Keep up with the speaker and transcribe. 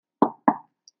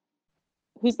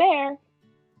Who's there?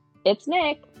 It's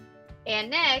Nick. And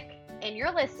Nick, and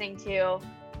you're listening to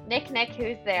Nick,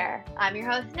 Who's There? I'm your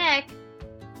host, Nick.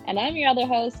 And I'm your other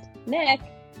host, Nick.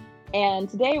 And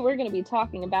today we're going to be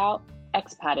talking about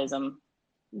expatism.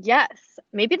 Yes,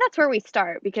 maybe that's where we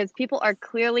start because people are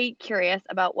clearly curious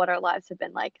about what our lives have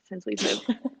been like since we've moved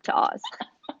to Oz,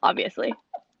 obviously.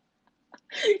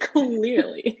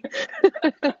 Clearly.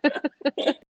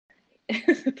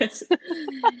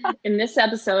 In this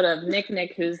episode of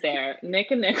Nick, Who's There?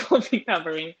 Nick and Nick will be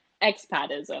covering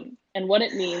expatism and what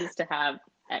it means to have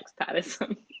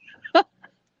expatism.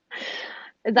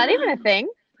 Is that even a thing?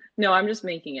 No, I'm just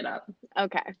making it up.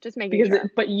 Okay, just making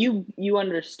sure. But you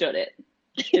understood it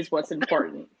is what's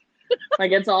important.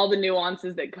 Like, it's all the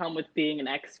nuances that come with being an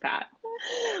expat.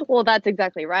 Well, that's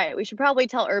exactly right. We should probably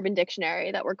tell Urban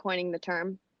Dictionary that we're coining the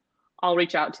term. I'll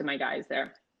reach out to my guys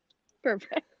there.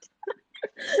 Perfect.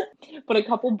 But a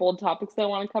couple bold topics that I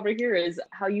want to cover here is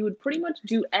how you would pretty much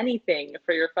do anything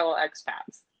for your fellow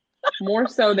expats, more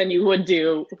so than you would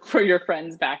do for your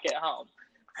friends back at home.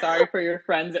 Sorry for your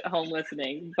friends at home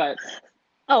listening, but...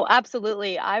 Oh,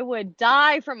 absolutely. I would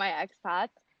die for my expats.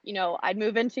 You know, I'd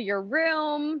move into your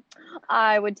room.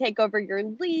 I would take over your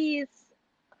lease.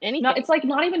 Anything. No, it's like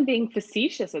not even being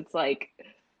facetious. It's like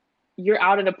you're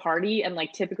out at a party and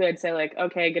like typically I'd say like,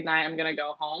 okay, good night, I'm going to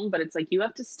go home. But it's like you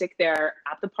have to stick there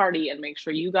at the party and make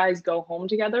sure you guys go home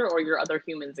together or your other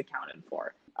humans accounted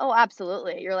for. Oh,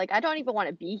 absolutely. You're like, I don't even want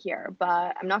to be here,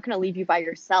 but I'm not going to leave you by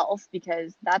yourself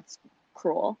because that's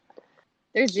cruel.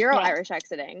 There's zero Irish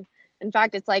exiting. In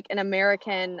fact, it's like an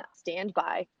American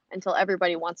standby until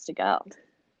everybody wants to go.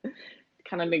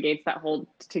 Kind of negates that whole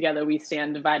together we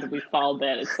stand, divided we fall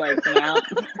bit. It's like, now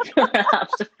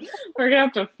we're gonna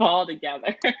have to fall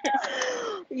together.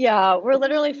 Yeah, we're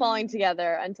literally falling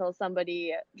together until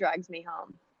somebody drags me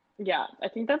home. Yeah, I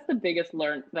think that's the biggest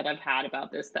learn that I've had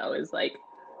about this though, is like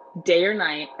day or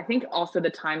night. I think also the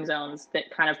time zones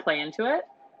that kind of play into it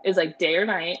is like day or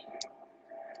night.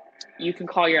 You can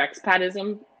call your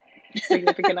expatism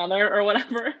significant other or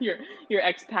whatever, your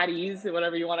expatties,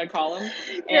 whatever you want to call them.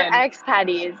 Your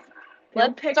expatties.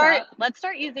 Let's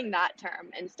start using that term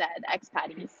instead,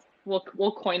 expatties.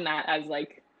 We'll coin that as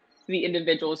like the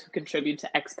individuals who contribute to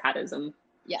expatism.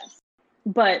 Yes.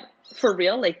 But for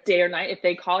real, like day or night, if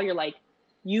they call, you're like,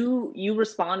 you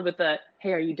respond with a,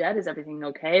 hey, are you dead? Is everything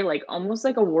okay? Like almost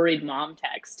like a worried mom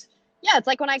text. Yeah, it's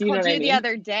like when I called you the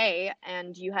other day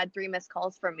and you had 3 missed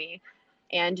calls from me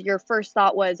and your first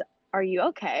thought was, are you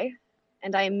okay?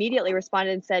 And I immediately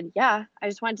responded and said, yeah, I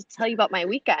just wanted to tell you about my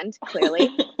weekend, clearly.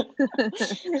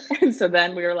 And so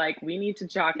then we were like, we need to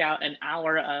chalk out an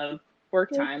hour of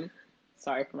work time.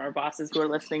 Sorry from our bosses who are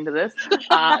listening to this, to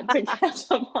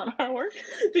catch up on our work,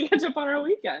 to catch up on our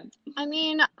weekend. I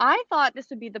mean, I thought this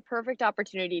would be the perfect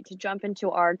opportunity to jump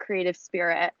into our creative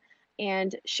spirit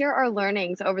and share our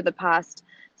learnings over the past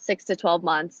 6 to 12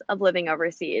 months of living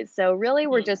overseas. So really,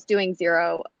 we're just doing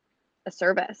Zero a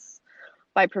service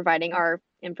by providing our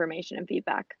information and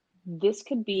feedback. This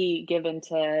could be given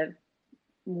to,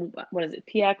 what is it,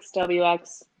 PX,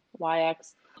 WX,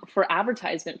 YX, for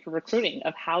advertisement for recruiting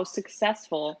of how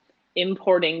successful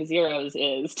importing zeros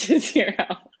is to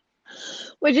Zero.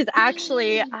 Which is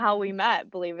actually how we met,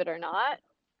 believe it or not.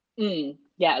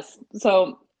 Yes.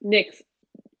 So, Nick,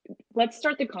 let's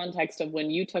start the context of when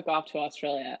you took off to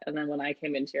Australia and then when I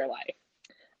came into your life.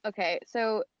 Okay,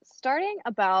 so starting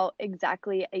about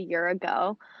exactly a year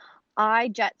ago, I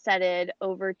jet-setted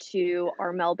over to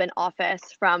our Melbourne office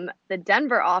from the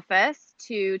Denver office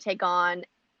to take on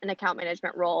an account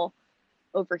management role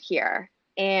over here.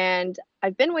 And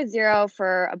I've been with Zero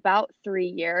for about 3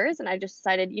 years, and I just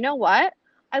decided, you know what?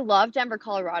 I love Denver,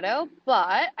 Colorado,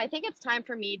 but I think it's time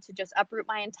for me to just uproot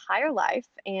my entire life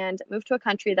and move to a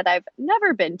country that I've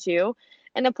never been to,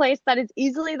 and a place that is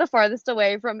easily the farthest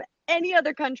away from any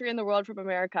other country in the world from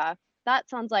America. That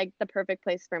sounds like the perfect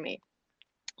place for me.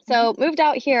 So moved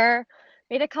out here,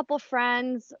 made a couple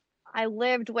friends. I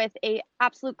lived with a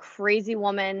absolute crazy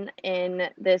woman in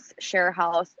this share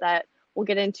house that we'll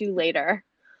get into later.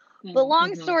 But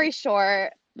long story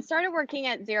short, started working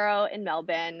at Zero in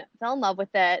Melbourne, fell in love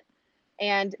with it.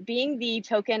 And being the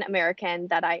token American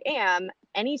that I am,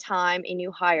 anytime a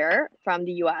new hire from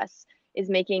the US is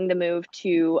making the move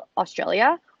to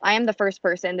Australia, I am the first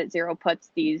person that Zero puts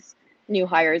these new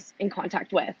hires in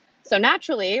contact with. So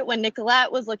naturally, when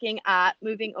Nicolette was looking at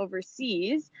moving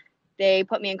overseas, they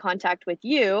put me in contact with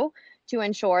you to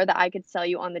ensure that I could sell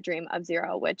you on the dream of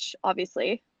Zero, which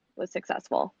obviously was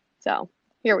successful. So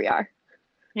here we are.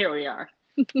 Here we are.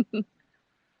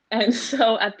 And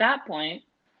so at that point,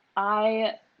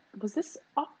 this must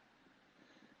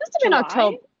have been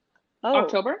October. Oh,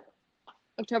 October.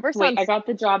 October Wait, I sounds. got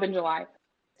the job in July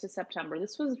to September.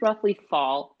 This was roughly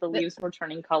fall. The th- leaves were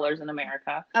turning colors in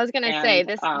America. I was gonna say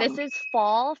And this is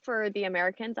fall for the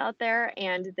Americans out there,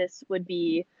 and this would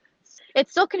be.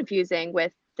 It's still confusing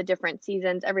with the different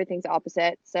seasons. Everything's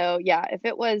opposite. So yeah, if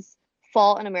it was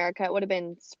fall in America, it would have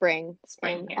been spring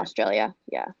spring in here, Australia.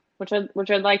 Yeah. which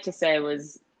I'd like to say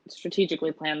was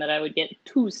strategically planned that I would get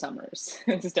 2 summers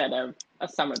instead of a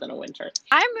summer than a winter.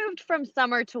 I moved from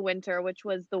summer to winter, which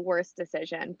was the worst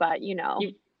decision, but you know,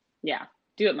 You, yeah,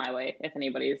 do it my way if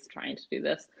anybody is trying to do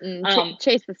this. Um,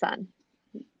 chase the sun.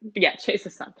 yeah, chase the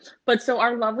sun. But so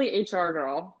our lovely HR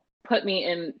girl put me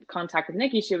in contact with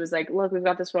Nikki. She was like, look, we've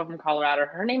got this girl from Colorado.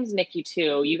 Her name's Nikki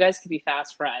too. You guys could be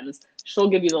fast friends. She'll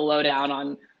give you the lowdown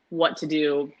on what to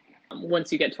do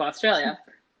once you get to Australia.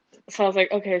 So I was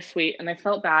like, okay, sweet. And I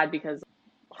felt bad because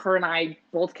her and I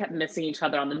both kept missing each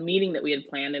other on the meeting that we had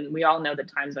planned. And we all know that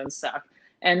time zones suck.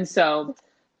 And so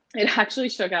it actually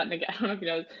shook out. Nikki, I don't know if you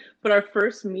know, but our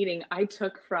first meeting I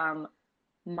took from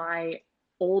my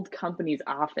old company's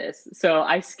office. So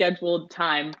I scheduled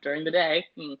time during the day,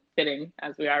 fitting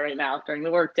as we are right now, during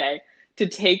the workday, to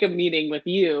take a meeting with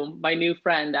you, my new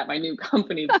friend at my new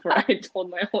company, before I told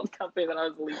my old company that I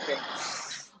was leaving.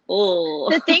 Oh,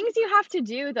 The things you have to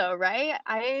do, though, right?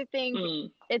 I think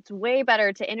mm, it's way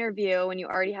better to interview when you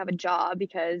already have a job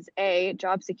because A,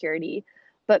 job security,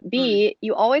 but mm. B,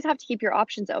 you always have to keep your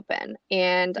options open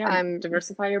and Yeah,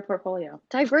 diversify your portfolio.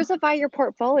 diversify your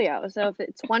portfolio. So if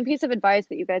it's one piece of advice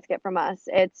that you guys get from us,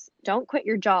 it's don't quit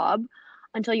your job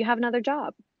until you have another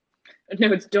job.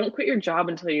 No, it's don't quit your job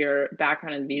until your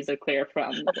background and visa clear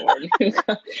from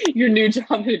your new job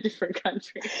in a different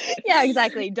country. Yeah,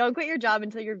 exactly. Don't quit your job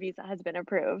until your visa has been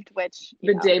approved, which,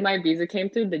 you The know. day my visa came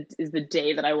through is the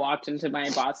day that I walked into my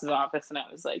boss's office and I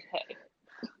was like, hey,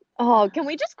 Oh, can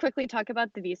we just quickly talk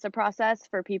about the visa process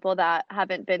for people that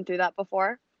haven't been through that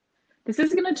before? this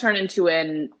is going to turn into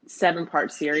a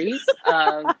 7-part series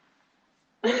of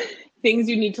things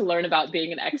you need to learn about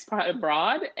being an expat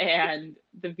abroad and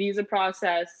the visa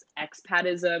process,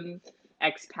 expatism,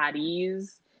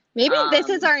 expatese. Maybe this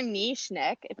is Um, our niche,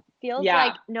 Nick. It feels yeah,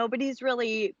 like nobody's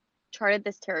really charted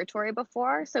this territory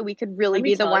before, so we could really let me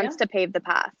be the tell ones you, to pave the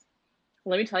path.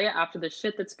 after the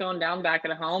shit that's going down back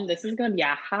at home, this is going to be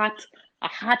a hot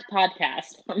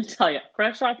podcast. Let me tell you,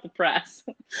 fresh off the press.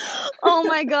 Oh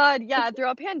my God. Yeah,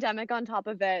 throw a pandemic on top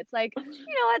of it. It's like, you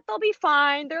know what? They'll be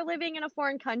fine. They're living in a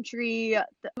foreign country.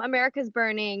 America's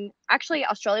burning. Actually,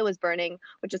 Australia was burning,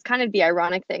 which is kind of the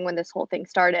ironic thing when this whole thing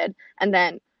started. And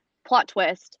then, plot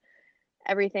twist,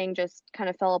 everything just kind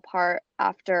of fell apart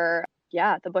after,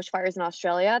 yeah, the bushfires in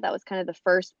Australia. That was kind of the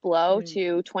first blow Mm.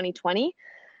 to 2020.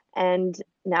 And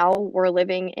now we're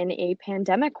living in a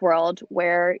pandemic world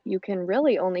where you can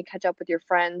really only catch up with your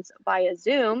friends via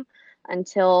Zoom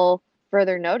until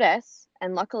further notice.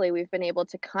 And luckily, we've been able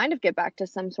to kind of get back to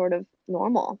some sort of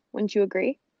normal. Wouldn't you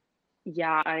agree?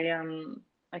 Yeah, I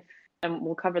and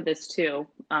we'll cover this too,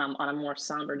 on a more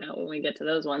somber note when we get to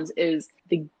those ones, is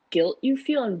the guilt you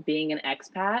feel in being an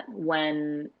expat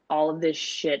when all of this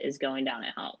shit is going down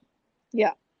at home.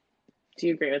 Yeah. Do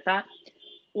you agree with that?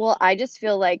 Well, I just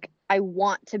feel like I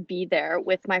want to be there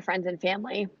with my friends and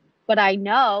family, but I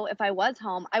know if I was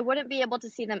home, I wouldn't be able to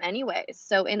see them anyways.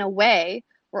 So, in a way,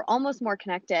 we're almost more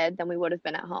connected than we would have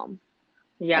been at home.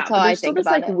 That's Yeah, how but I there's still think this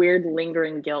about like it. weird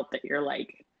lingering guilt that you're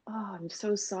like, oh, I'm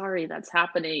so sorry that's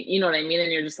happening. You know what I mean? And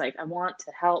you're just like, I want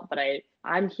to help, but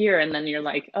I'm here. And then you're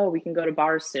like, oh, we can go to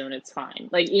bars soon. It's fine.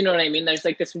 Like, you know what I mean? There's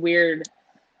like this weird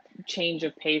change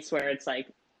of pace where it's like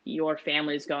your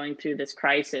family's going through this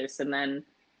crisis and then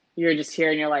you're just here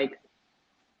and you're like,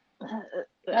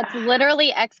 That's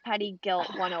literally expatty guilt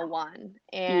 101.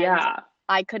 And yeah,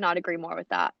 I could not agree more with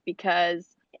that because,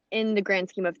 in the grand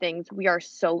scheme of things, we are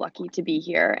so lucky to be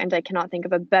here. And I cannot think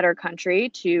of a better country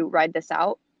to ride this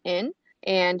out in.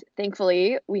 And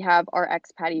thankfully, we have our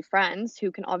expatty friends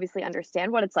who can obviously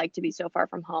understand what it's like to be so far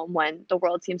from home when the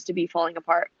world seems to be falling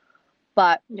apart.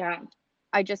 But yeah,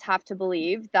 I just have to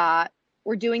believe that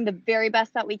we're doing the very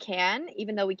best that we can,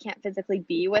 even though we can't physically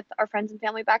be with our friends and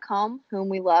family back home, whom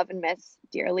we love and miss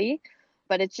dearly.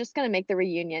 But it's just going to make the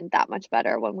reunion that much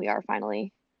better when we are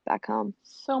finally back home.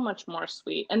 so much more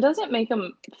sweet. And does it make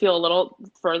them feel a little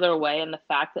further away in the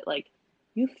fact that like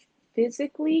you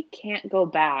physically can't go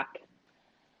back?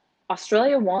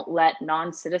 Australia won't let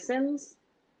non-citizens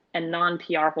and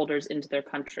non-PR holders into their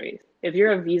country. If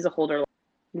you're a visa holder,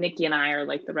 Nikki and I are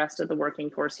like the rest of the working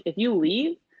force. If you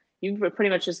leave, you pretty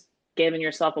much just giving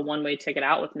yourself a one-way ticket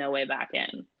out with no way back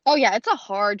in. Oh yeah, it's a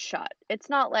hard shut. It's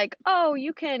not like, oh,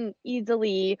 you can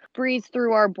easily breeze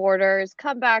through our borders,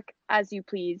 come back as you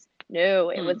please. No,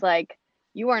 it was Mm. like,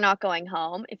 you are not going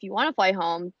home. If you want to fly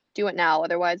home, do it now.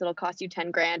 Otherwise, it'll cost you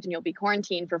 10 grand and you'll be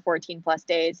quarantined for 14 plus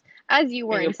days, as you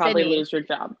were And in you'll probably Sydney, lose your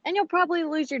job. and you'll probably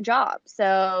lose your job.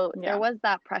 So there Yeah. was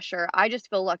that pressure. I just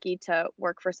feel lucky to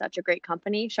work for such a great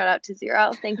company. Shout out to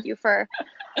Zero. Thank you for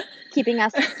keeping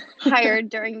us hired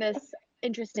during this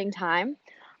interesting time.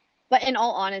 But in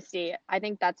all honesty, I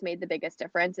think that's made the biggest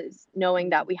difference is knowing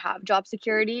that we have job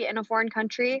security in a foreign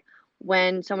country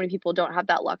when so many people don't have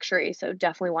that luxury. So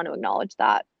definitely want to acknowledge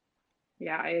that.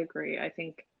 Yeah, I agree. I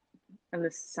think, and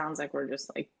this sounds like we're just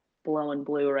like blowing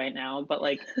blue right now, but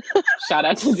like shout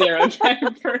out to Zero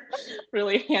Time for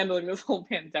really handling this whole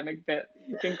pandemic bit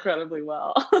incredibly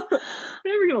well. I'm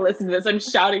never gonna listen to this. I'm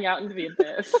shouting out into the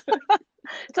abyss.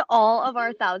 To all of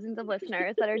our thousands of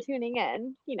listeners that are tuning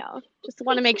in, just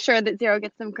want to make sure that Zero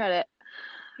gets some credit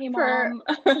Hey, for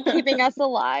mom. keeping us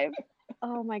alive.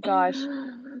 Oh my gosh.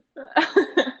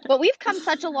 But we've come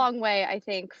such a long way, I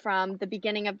think, from the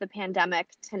beginning of the pandemic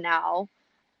to now.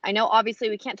 I know obviously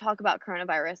we can't talk about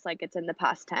coronavirus like it's in the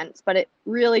past tense, but it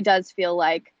really does feel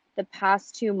like the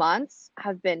past 2 months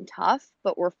have been tough,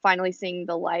 but we're finally seeing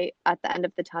the light at the end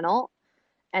of the tunnel.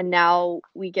 And now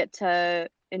we get to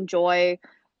enjoy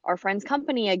our friends'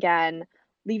 company again,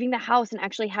 leaving the house and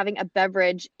actually having a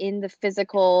beverage in the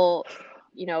physical,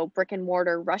 brick and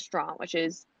mortar restaurant, which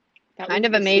is That kind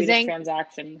would of be the sweetest amazing.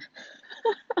 transaction.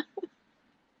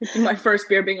 My first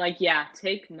beer being like, yeah,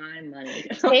 take my money.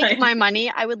 Take my money.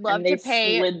 I would love And they to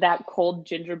pay slid that cold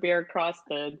ginger beer across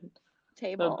the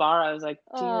table. bar. I was like,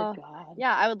 dear God.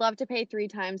 Yeah, I would love to pay 3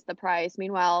 times the price.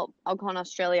 Meanwhile, alcohol in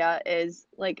Australia is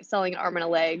like selling an arm and a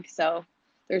leg. So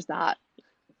there's that.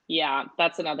 Yeah,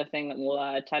 that's another thing that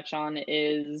we'll touch on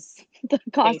is The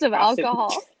cost of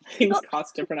alcohol. Things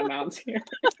cost different amounts here.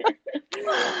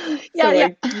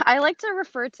 Yeah. I like to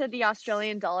refer to the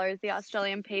Australian dollar as the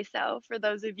Australian peso for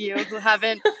those of you who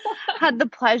haven't had the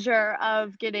pleasure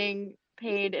of getting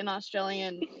paid in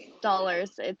Australian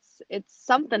dollars. It's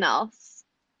something else.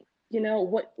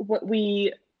 What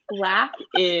we lack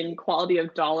in quality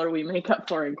of dollar, we make up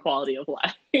for in quality of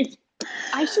life.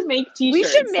 I should make t-shirts. We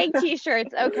should make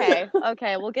t-shirts. Okay.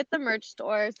 We'll get the merch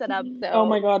store set up. So. Oh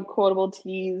my God, quotable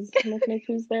tees. Look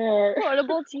who's there.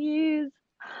 Quotable tees.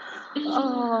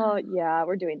 Oh yeah,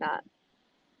 we're doing that.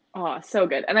 Oh, so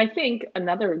good. And I think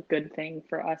another good thing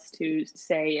for us to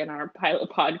say in our pilot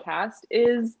podcast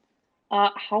is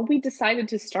how we decided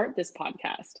to start this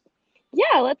podcast.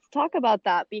 Yeah, let's talk about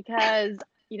that because,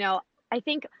 I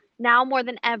think now more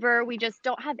than ever, we just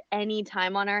don't have any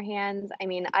time on our hands. I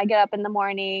mean, I get up in the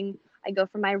morning, I go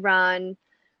for my run.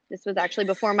 This was actually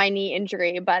before my knee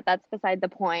injury, but that's beside the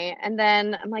point. And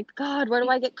then I'm like, God, where do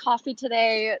I get coffee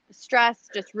today? The stress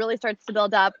just really starts to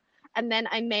build up. And then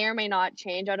I may or may not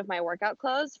change out of my workout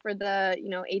clothes for the,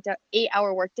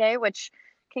 8-hour workday, which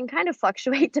can kind of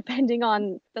fluctuate depending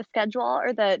on the schedule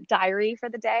or the diary for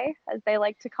the day, as they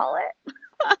like to call it.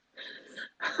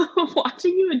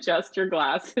 Watching you adjust your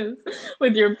glasses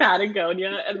with your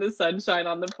Patagonia and the sunshine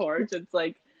on the porch, it's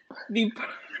like the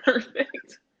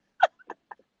perfect.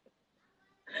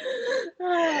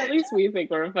 At least we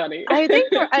think we're funny. I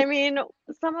think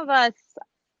some of us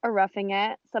are roughing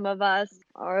it. Some of us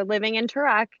are living in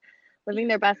Turek, living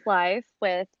their best life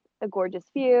with a gorgeous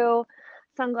view,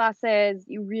 sunglasses.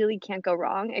 You really can't go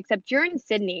wrong, except you're in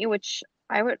Sydney, which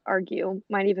I would argue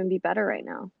might even be better right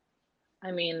now.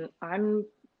 I mean, I'm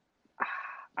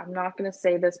not going to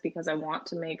say this because I want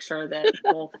to make sure that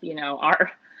both,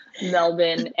 our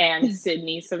Melbourne and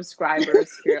Sydney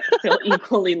subscribers feel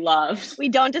equally loved. We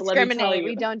don't discriminate.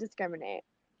 We don't discriminate.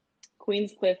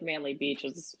 Queenscliff, Manly Beach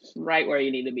is right where you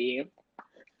need to be.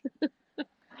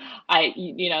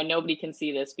 Nobody can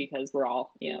see this because we're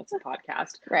all, it's a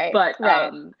podcast. Right. But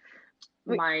right.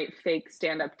 My fake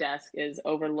stand-up desk is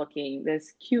overlooking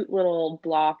this cute little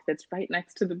block that's right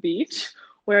next to the beach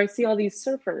where I see all these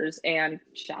surfers, and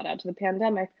shout out to the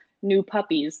pandemic, new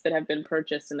puppies that have been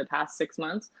purchased in the past 6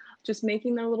 months, just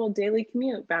making their little daily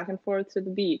commute back and forth to the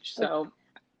beach. So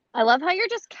I love how you're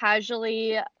just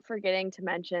casually forgetting to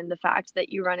mention the fact that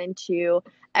you run into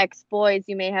ex-boys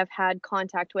you may have had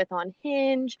contact with on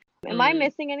Hinge. Am I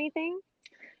missing anything?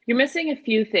 You're missing a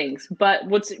few things, but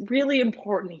what's really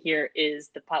important here is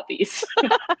the puppies.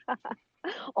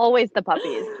 Always the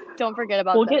puppies. Don't forget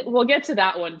about them. We'll get to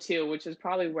that one too, which is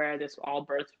probably where this all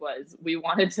birthed was. We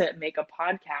wanted to make a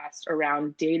podcast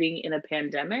around dating in a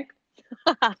pandemic.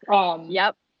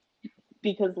 Yep.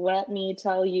 Because let me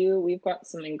tell you, we've got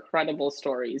some incredible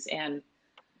stories, and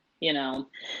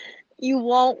You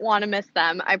won't want to miss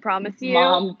them. I promise you.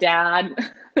 Mom, Dad.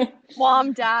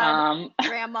 Mom, Dad, um,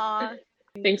 Grandma.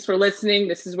 Thanks for listening.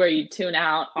 This is where you tune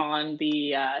out on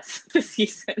the the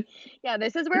season. Yeah,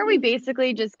 this is where we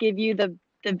basically just give you the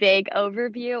vague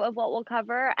overview of what we'll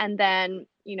cover, and then,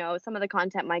 some of the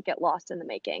content might get lost in the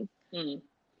making. Mm.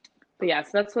 But yeah, so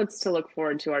that's what's to look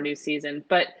forward to our new season.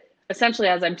 But essentially,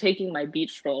 as I'm taking my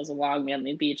beach strolls along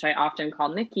Manly Beach, I often call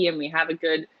Nikki and we have a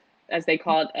good, as they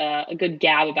call it, a good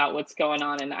gab about what's going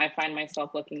on. And I find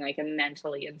myself looking like a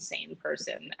mentally insane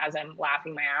person as I'm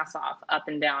laughing my ass off up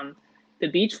and down the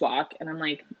beach walk. And I'm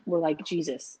like, we're like,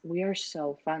 Jesus, we are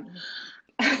so funny.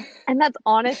 And that's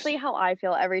honestly how I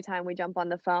feel every time we jump on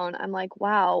the phone. I'm like,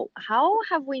 wow, how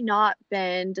have we not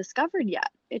been discovered yet?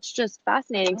 It's just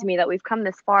fascinating to me that we've come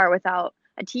this far without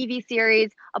a TV series,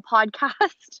 a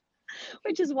podcast,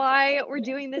 which is why we're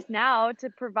doing this now, to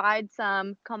provide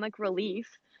some comic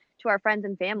relief to our friends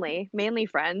and family, mainly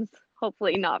friends,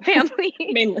 hopefully not family.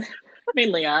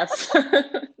 mainly us.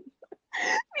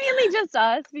 Mainly just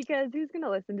us, because who's going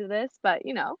to listen to this? But,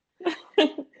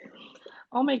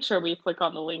 I'll make sure we flick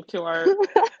on the link to our,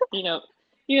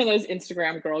 those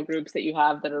Instagram girl groups that you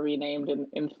have that are renamed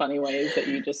in funny ways that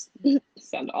you just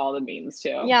send all the memes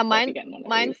to. Yeah,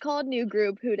 mine's called New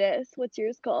Group Who Dis. What's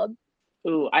yours called?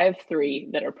 Ooh, I have 3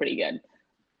 that are pretty good.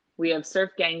 We have Surf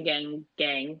Gang Gang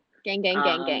Gang. Gang, gang,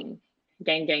 gang, gang.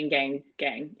 Gang, gang, gang,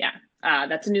 gang. Yeah.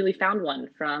 That's a newly found one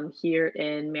from here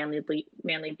in Manly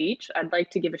Beach. I'd like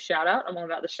to give a shout out. I'm all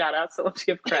about the shout outs, so let's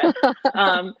give credit.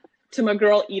 To my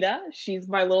girl Ida. She's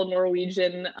my little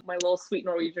sweet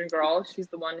Norwegian girl. She's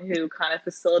the one who kind of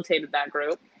facilitated that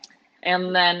group.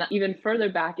 And then even further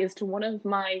back is to one of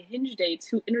my Hinge dates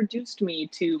who introduced me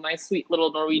to my sweet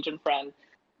little Norwegian friend.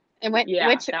 And which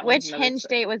Hinge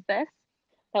date was this?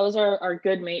 That was our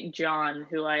good mate John,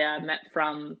 who I met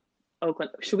from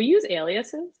Oakland. Should we use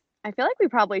aliases? I feel like we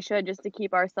probably should, just to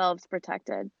keep ourselves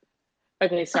protected.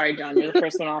 Okay, sorry, John, you're the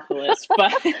first one off the list.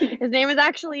 But his name is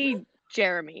actually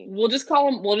Jeremy. We'll call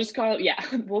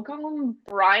him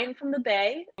Brian from the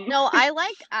Bay. No, I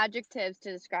like adjectives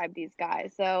to describe these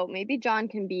guys. So maybe John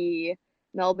can be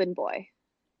Melbourne boy.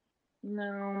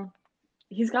 No.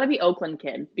 He's got to be Oakland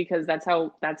kid, because that's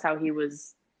how he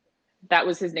was. That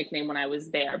was his nickname when I was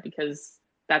there, because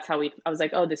that's how I was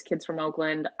like, oh, this kid's from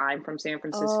Oakland, I'm from San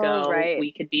Francisco. Oh, right.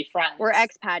 We could be friends. We're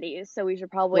expatties, so we should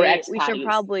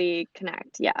probably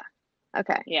connect. Yeah.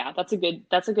 Okay. Yeah, that's a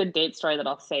good date story that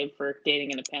I'll save for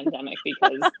dating in a pandemic,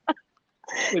 because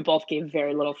we both gave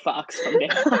very little fucks from day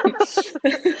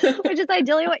one. Which is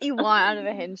ideally what you want out of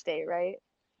a Hinge date, right?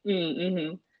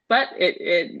 Mm-hmm. But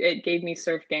it gave me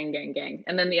Surf Gang Gang Gang.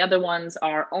 And then the other ones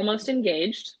are Almost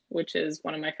Engaged, which is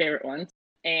one of my favorite ones.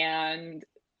 And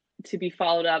to be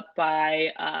followed up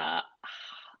by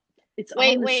it's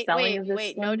wait,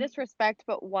 no disrespect,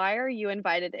 but why are you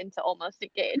invited into Almost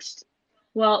Engaged?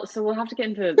 Well, so we'll have to get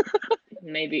into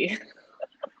maybe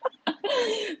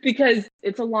because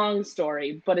it's a long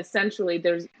story, but essentially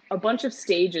there's a bunch of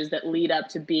stages that lead up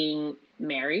to being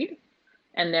married,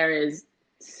 and there is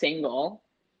single,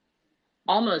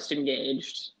 almost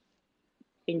engaged,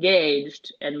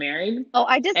 and married. Oh,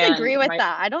 I disagree with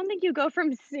that. I don't think you go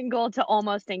from single to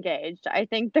almost engaged. I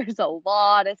think there's a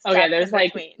lot of steps there's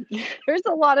there's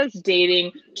a lot of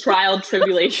dating, trial,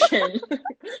 tribulation,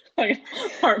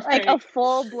 like a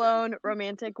full-blown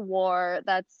romantic war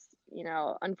that's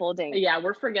unfolding. Yeah,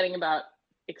 we're forgetting about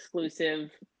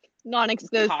exclusive,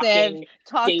 non-exclusive,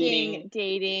 talking,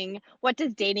 dating. What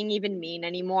does dating even mean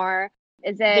anymore?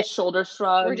 Is it the shoulder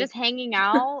shrug? We're just hanging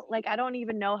out? Like, I don't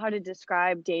even know how to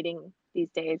describe dating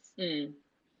these days.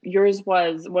 Yours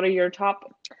was, what are your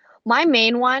top? My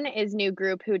main one is New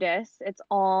Group Who Dis. It's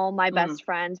all my best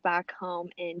friends back home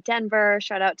in Denver.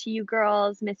 Shout out to you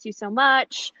girls. Miss you so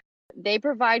much. They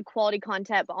provide quality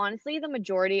content, but honestly, the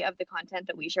majority of the content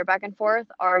that we share back and forth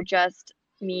are just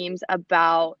memes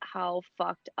about how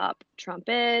fucked up Trump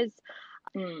is.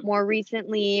 More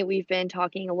recently, we've been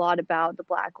talking a lot about the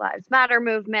Black Lives Matter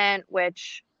movement,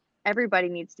 which everybody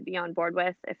needs to be on board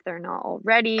with if they're not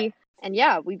already. And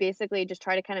yeah, we basically just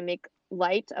try to kind of make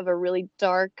light of a really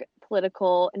dark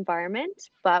political environment.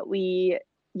 But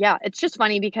it's just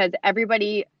funny because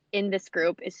everybody in this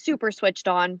group is super switched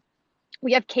on.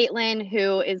 We have Caitlin,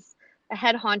 who is a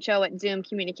head honcho at Zoom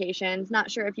Communications.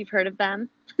 Not sure if you've heard of them.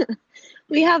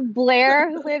 We have Blair,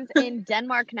 who lives in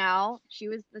Denmark now. She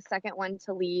was the second one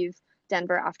to leave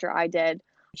Denver after I did.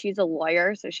 She's a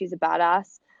lawyer, so she's a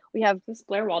badass. We have this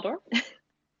Blair Waldorf.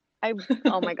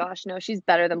 Oh my gosh, no, she's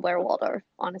better than Blair Waldorf,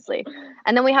 honestly.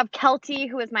 And then we have Kelty,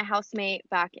 who is my housemate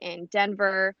back in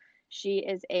Denver. She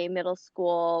is a middle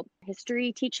school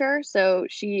history teacher, so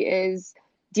she is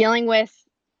dealing with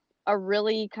a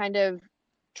really kind of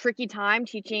tricky time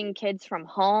teaching kids from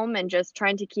home and just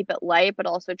trying to keep it light, but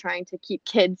also trying to keep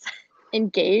kids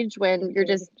engaged when you're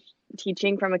just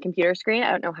teaching from a computer screen.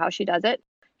 I don't know how she does it.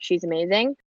 She's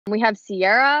amazing. We have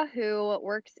Sierra, who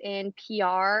works in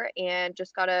PR and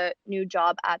just got a new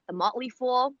job at the Motley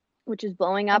Fool, which is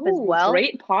blowing up as well.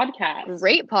 Great podcast.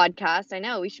 Great podcast. I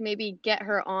know. We should maybe get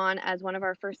her on as one of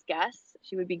our first guests.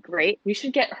 She would be great. We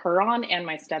should get her on and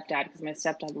my stepdad, because my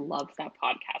stepdad loves that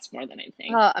podcast more than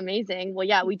anything. Oh, amazing. Well,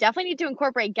 yeah, we definitely need to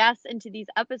incorporate guests into these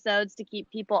episodes to keep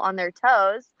people on their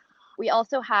toes. We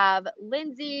also have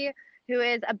Lindsay, who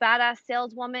is a badass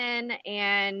saleswoman,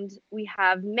 and we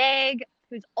have Meg,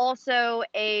 who's also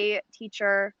a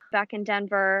teacher back in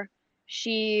Denver.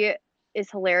 She is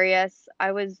hilarious.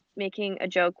 I was making a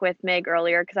joke with Meg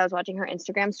earlier because I was watching her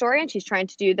Instagram story, and she's trying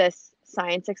to do this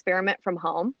science experiment from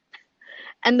home.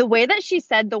 And the way that she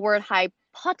said the word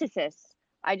hypothesis,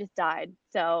 I just died.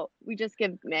 So we just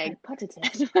give Meg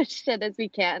as much shit as we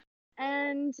can.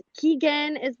 And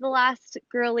Keegan is the last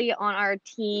girly on our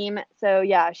team. So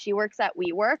yeah, she works at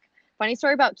WeWork. Funny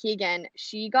story about Keegan.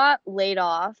 She got laid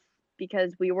off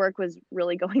because WeWork was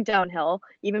really going downhill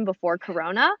even before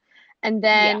Corona. And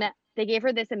then they gave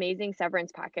her this amazing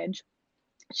severance package.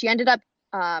 She ended up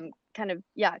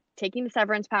taking the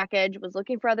severance package, was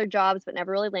looking for other jobs, but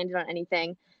never really landed on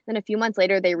anything. Then a few months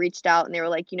later, they reached out and they were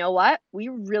like, you know what? We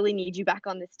really need you back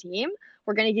on this team.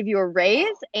 We're going to give you a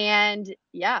raise. And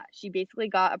yeah, she basically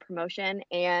got a promotion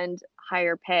and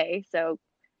higher pay. So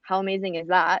how amazing is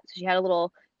that? So she had a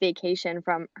little vacation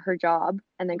from her job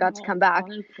and then got to come back.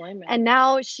 And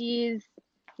now she's,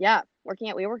 working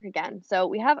at WeWork again. So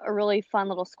we have a really fun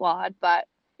little squad, but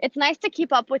it's nice to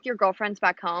keep up with your girlfriends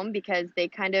back home because they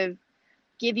kind of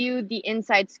give you the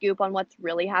inside scoop on what's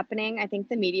really happening. I think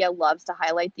the media loves to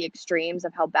highlight the extremes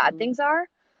of how bad things are.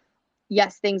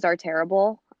 Yes, things are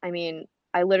terrible. I mean,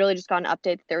 I literally just got an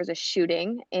update that there was a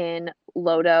shooting in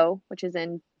Lodo, which is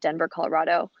in Denver,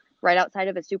 Colorado, right outside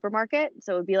of a supermarket.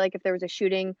 So it would be like if there was a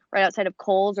shooting right outside of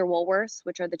Kohl's or Woolworths,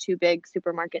 which are the two big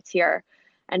supermarkets here.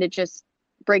 And it just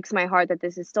breaks my heart that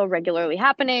this is still regularly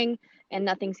happening and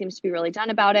nothing seems to be really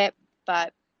done about it.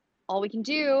 But all we can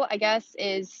do, I guess,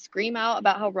 is scream out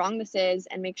about how wrong this is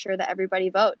and make sure that everybody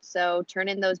votes. So turn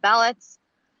in those ballots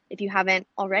if you haven't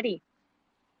already.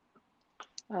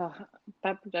 Oh,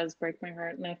 that does break my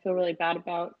heart. And I feel really bad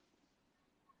about,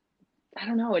 I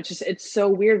don't know. It's so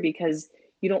weird because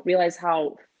you don't realize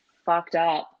how fucked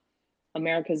up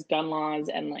America's gun laws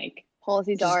and like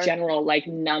policies just are. General like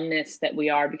numbness that we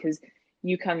are, because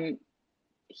you come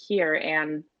here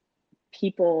and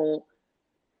people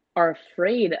are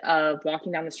afraid of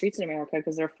walking down the streets in America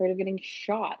because they're afraid of getting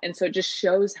shot. And so it just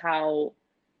shows how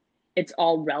it's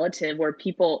all relative, where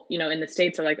people, in the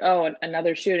States are like, oh,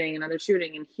 another shooting.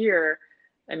 And here,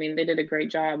 I mean, they did a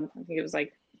great job. I think it was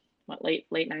like late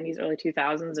 90s, early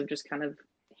 2000s of just kind of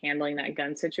handling that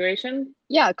gun situation.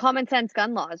 Yeah, common sense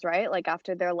gun laws, right? Like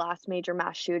after their last major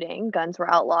mass shooting, guns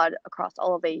were outlawed across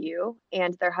all of AU,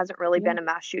 and there hasn't really been a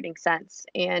mass shooting since.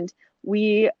 And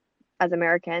we, as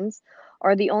Americans,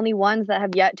 are the only ones that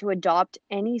have yet to adopt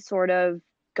any sort of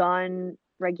gun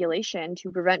regulation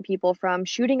to prevent people from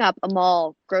shooting up a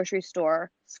mall, grocery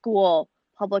store, school,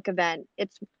 public event.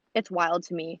 It's wild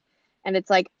to me. And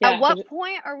it's like, at what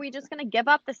point are we just going to give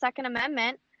up the Second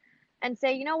Amendment and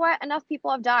say, you know what, enough people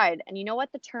have died? And you know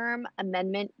what the term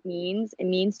amendment means? It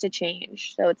means to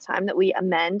change. So it's time that we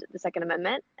amend the Second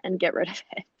Amendment and get rid of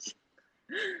it.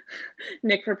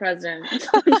 Nick for president.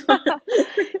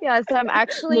 Yeah, so I'm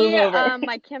actually,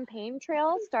 my campaign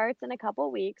trail starts in a couple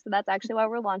of weeks. So that's actually why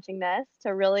we're launching this,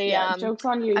 to really, joke's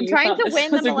on you. I'm trying to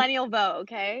win the millennial vote,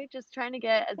 okay? Just trying to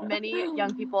get as many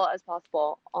young people as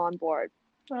possible on board.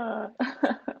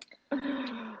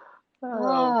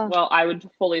 Well, I would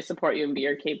fully support you and be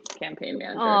your campaign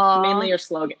manager.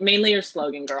 Mainly your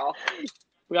slogan, girl.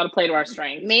 We got to play to our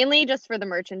strengths. Mainly just for the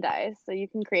merchandise, so you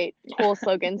can create cool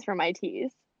slogans for my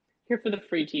tees. Here for the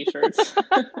free t-shirts.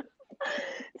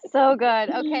 So good.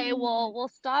 Okay, well, we'll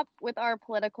stop with our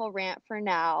political rant for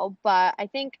now, but I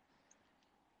think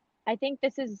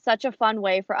this is such a fun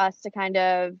way for us to kind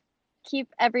of keep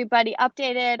everybody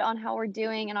updated on how we're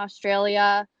doing in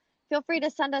Australia. Feel free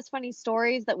to send us funny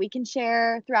stories that we can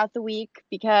share throughout the week,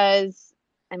 because,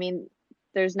 I mean,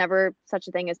 there's never such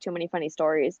a thing as too many funny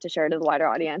stories to share to the wider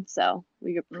audience. So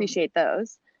we appreciate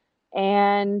those.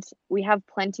 And we have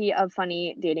plenty of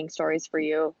funny dating stories for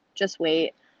you. Just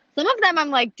wait. Some of them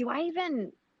I'm like, do I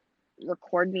even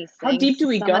record me saying how deep do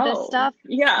we some go? Of this stuff?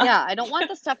 Yeah, I don't want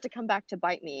the stuff to come back to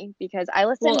bite me, because I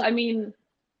listen. Well, I mean,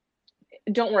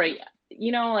 don't worry.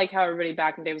 you know, like how everybody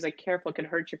back in the day was like, careful, it could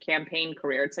hurt your campaign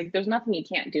career. It's like, there's nothing you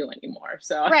can't do anymore.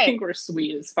 So I Right. think we're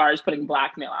sweet as far as putting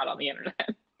blackmail out on the internet.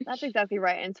 That's exactly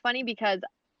right. And it's funny because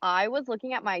I was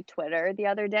looking at my Twitter the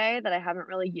other day that I haven't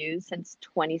really used since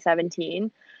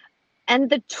 2017. And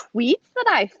the tweets that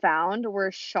I found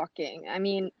were shocking. I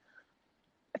mean,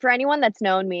 for anyone that's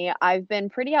known me, I've been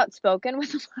pretty outspoken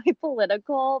with my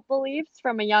political beliefs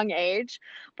from a young age.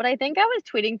 But I think I was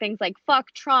tweeting things like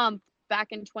fuck Trump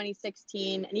back in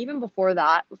 2016 and even before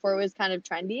that, before it was kind of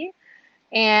trendy.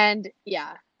 And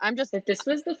yeah, I'm just, If this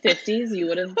was the 50s, you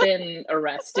would have been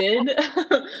arrested.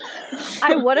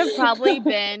 I would have probably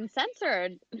been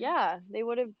censored. Yeah, they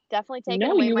would have definitely taken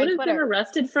No, away you my would have been Twitter.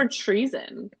 arrested for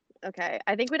treason. Okay,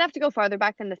 I think we'd have to go farther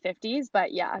back than the 50s,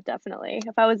 but yeah, definitely.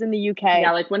 If I was in the UK.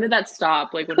 Yeah, like when did that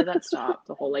stop? Like when did that stop?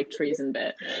 The whole like treason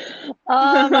bit.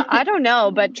 I don't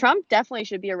know, but Trump definitely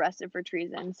should be arrested for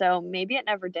treason, so maybe it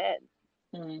never did.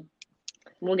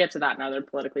 We'll get to that in other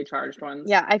politically charged ones.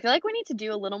 Yeah, I feel like we need to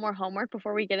do a little more homework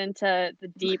before we get into the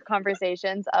deep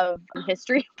conversations of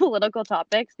history political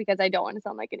topics because I don't want to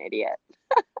sound like an idiot.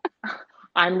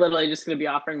 I'm literally just going to be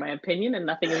offering my opinion and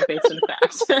nothing is based in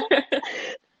fact.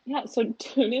 Yeah, so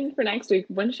tune in for next week.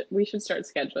 When we should start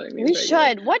scheduling these. We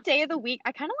should. What day of the week?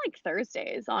 I kind of like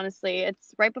Thursdays, honestly.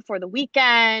 It's right before the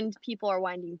weekend. People are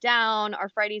winding down. Are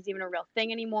Fridays even a real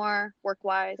thing anymore,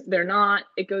 work-wise? They're not.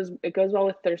 It goes well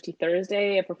with Thirsty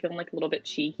Thursday. If we're feeling like a little bit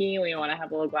cheeky, we want to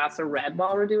have a little glass of red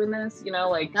while we're doing this. You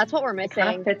know, like that's what we're it kind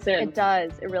missing. of fits in. It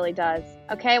does. It really does.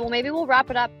 Okay, well maybe we'll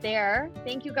wrap it up there.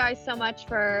 Thank you guys so much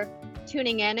for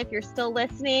tuning in. If you're still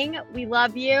listening, we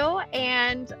love you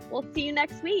and we'll see you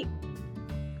next week.